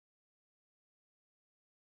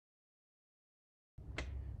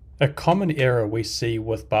A common error we see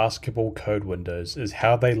with basketball code windows is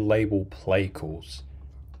how they label play calls.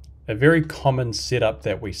 A very common setup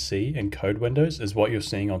that we see in code windows is what you're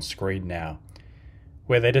seeing on screen now,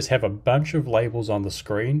 where they just have a bunch of labels on the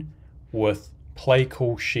screen with play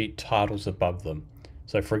call sheet titles above them.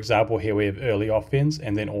 So for example, here we have early offense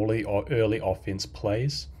and then all the early offense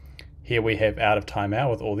plays. Here we have out of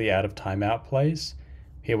timeout with all the out of timeout plays.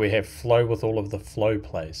 Here we have flow with all of the flow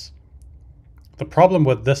plays. The problem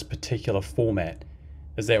with this particular format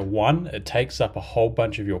is that one, it takes up a whole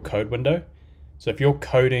bunch of your code window. So if you're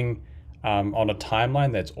coding on a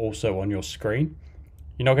timeline that's also on your screen,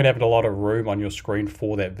 you're not going to have a lot of room on your screen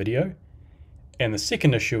for that video. And the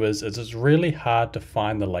second issue is it's really hard to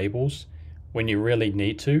find the labels when you really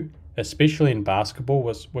need to, especially in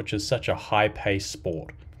basketball, which is such a high-paced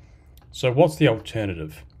sport. So what's the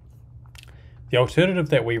alternative? The alternative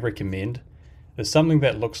that we recommend is something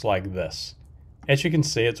that looks like this. As you can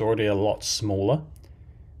see, it's already a lot smaller,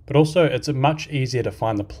 but also it's much easier to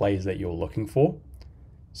find the plays that you're looking for.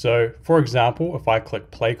 So for example, if I click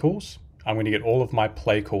play calls, I'm going to get all of my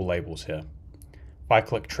play call labels here. If I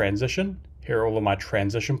click transition, here are all of my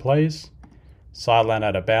transition plays, sideline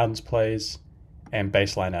out of bounds plays, and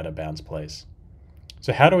baseline out of bounds plays.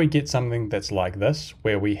 So how do we get something that's like this,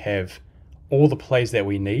 where we have all the plays that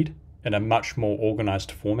we need in a much more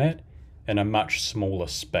organized format in a much smaller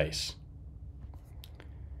space?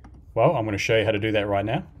 Well, I'm going to show you how to do that right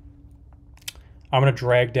now. I'm going to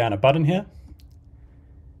drag down a button here,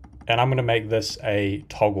 and I'm going to make this a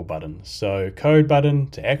toggle button. So code button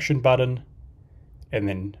to action button, and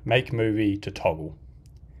then make movie to toggle.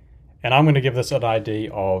 And I'm going to give this an ID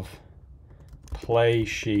of play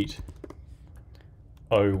sheet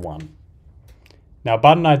 01. Now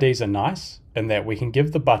button IDs are nice in that we can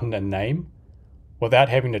give the button a name without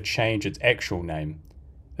having to change its actual name.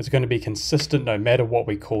 It's going to be consistent no matter what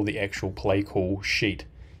we call the actual play call sheet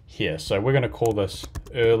here. So we're going to call this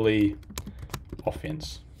early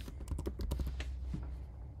offense.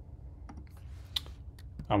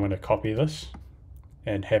 I'm going to copy this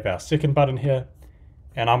and have our second button here,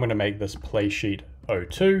 and I'm going to make this play sheet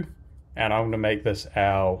 02, and I'm going to make this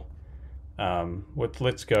our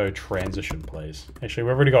let's go transition plays. Actually,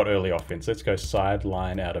 we've already got early offense. Let's go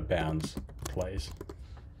sideline out of bounds plays.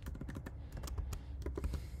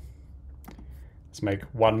 Let's make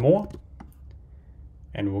one more,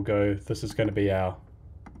 and we'll go, this is going to be our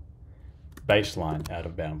baseline out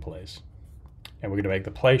of bound plays. And we're going to make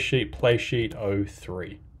the play sheet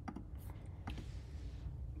 03.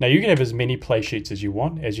 Now you can have as many play sheets as you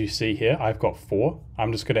want. As you see here, I've got 4.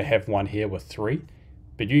 I'm just going to have one here with 3.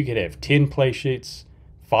 But you could have 10 play sheets,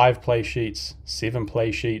 5 play sheets, 7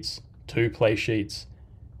 play sheets, 2 play sheets.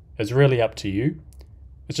 It's really up to you.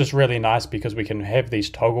 It's just really nice because we can have these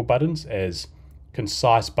toggle buttons as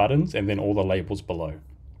concise buttons and then all the labels below.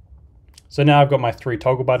 So now I've got my 3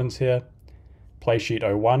 toggle buttons here. Play sheet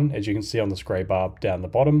 01, as you can see on this gray bar down the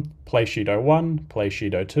bottom, play sheet 01, play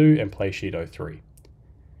sheet 02, and play sheet 03.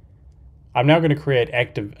 I'm now going to create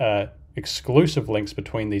exclusive links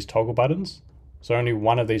between these toggle buttons, so only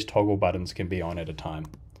one of these toggle buttons can be on at a time.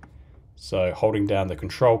 So holding down the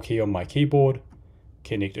control key on my keyboard,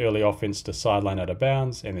 connect early offense to sideline out of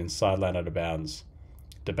bounds, and then sideline out of bounds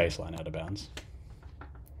to baseline out of bounds.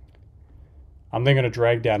 I'm then going to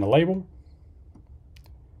drag down a label,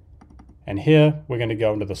 and here we're going to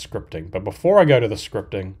go into the scripting. But before I go to the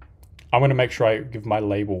scripting, I'm going to make sure I give my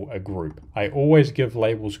label a group. I always give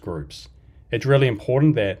labels groups. It's really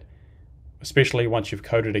important that, especially once you've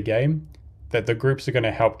coded a game, that the groups are going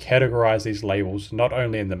to help categorize these labels not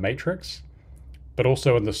only in the matrix, but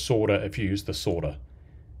also in the sorter if you use the sorter.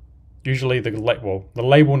 Usually the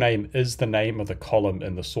label name is the name of the column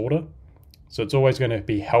in the sorter, so it's always going to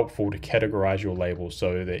be helpful to categorize your labels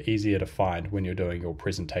so they're easier to find when you're doing your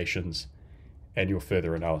presentations and your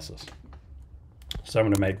further analysis. So I'm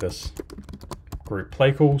going to make this group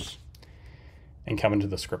play calls and come into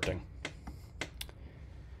the scripting.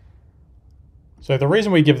 So the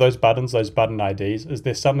reason we give those buttons, those button IDs, is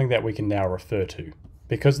there's something that we can now refer to.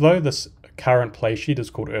 Because though this current play sheet is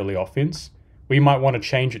called early offense, we might want to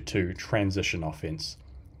change it to transition offense.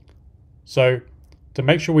 So to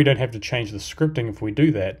make sure we don't have to change the scripting if we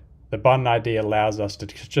do that, the button ID allows us to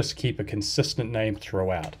just keep a consistent name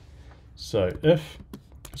throughout. So if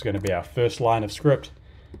it's going to be our first line of script,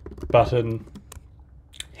 button,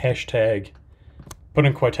 hashtag, put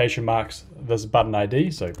in quotation marks this button ID,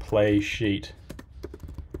 so play sheet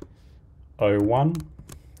 01,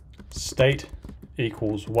 state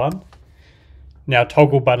equals 1. Now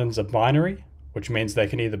toggle buttons are binary, which means they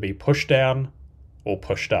can either be pushed down or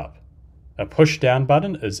pushed up. A push down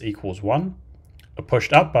button is equals 1. a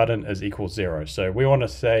pushed up button is equals 0. So we want to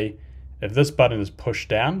say if this button is pushed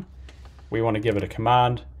down, we want to give it a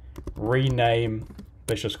command, rename,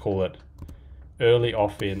 let's just call it early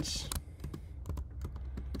offense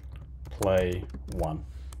play 1.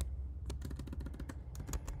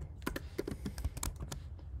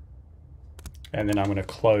 And then I'm going to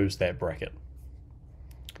close that bracket.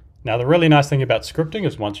 Now the really nice thing about scripting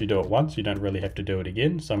is once you do it once, you don't really have to do it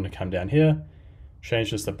again. So I'm going to come down here,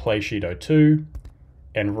 change this to play sheet 02,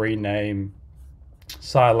 and rename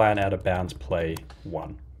sideline out of bounds play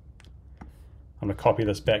 1. I'm going to copy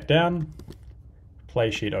this back down,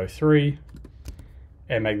 play sheet 03,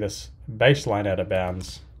 and make this baseline out of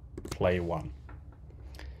bounds play 1.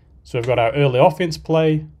 So we've got our early offense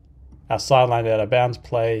play, our sideline out of bounds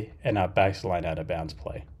play, and our baseline out of bounds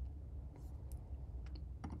play.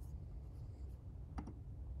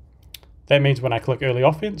 That means when I click early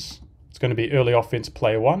offense, it's going to be early offense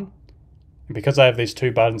play 1. And because I have these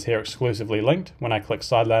two buttons here exclusively linked, when I click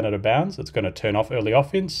sideline out of bounds, it's going to turn off early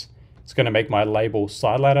offense. It's going to make my label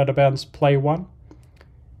sideline out of bounds play 1.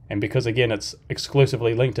 And because again it's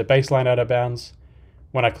exclusively linked to baseline out of bounds,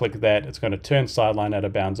 when I click that, it's going to turn sideline out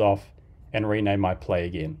of bounds off and rename my play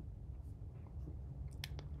again.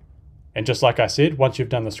 And just like I said, once you've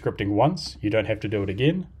done the scripting once, you don't have to do it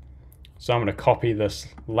again. So I'm going to copy this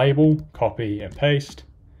label, copy and paste.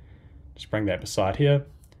 Just bring that beside here.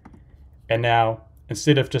 And now,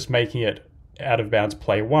 instead of just making it out of bounds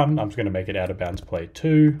play 1, I'm just going to make it out of bounds play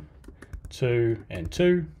 2, 2, and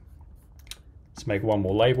 2. Let's make one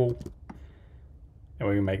more label. And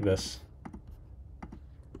we can make this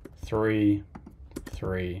 3,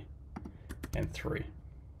 3, and 3.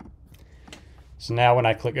 So now when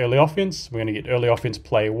I click early offense, we're going to get early offense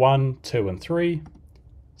play 1, 2, and 3.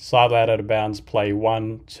 Sideline out of bounds play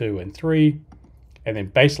 1, 2, and 3. And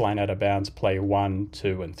then baseline out of bounds play 1,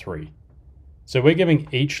 2, and 3. So we're giving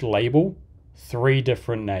each label 3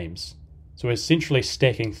 different names. So we're essentially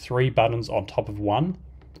stacking 3 buttons on top of one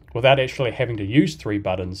without actually having to use 3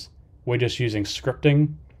 buttons. We're just using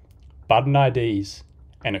scripting, button IDs,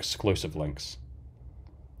 and exclusive links.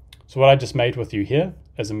 So what I just made with you here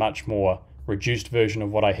is a much more reduced version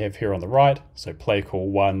of what I have here on the right. So play call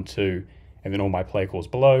 1, 2, and then all my play calls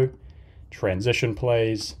below, transition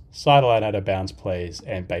plays, sideline out of bounds plays,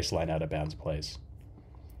 and baseline out of bounds plays.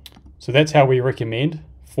 So that's how we recommend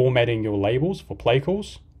formatting your labels for play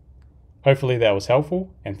calls. Hopefully that was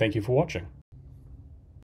helpful, and thank you for watching.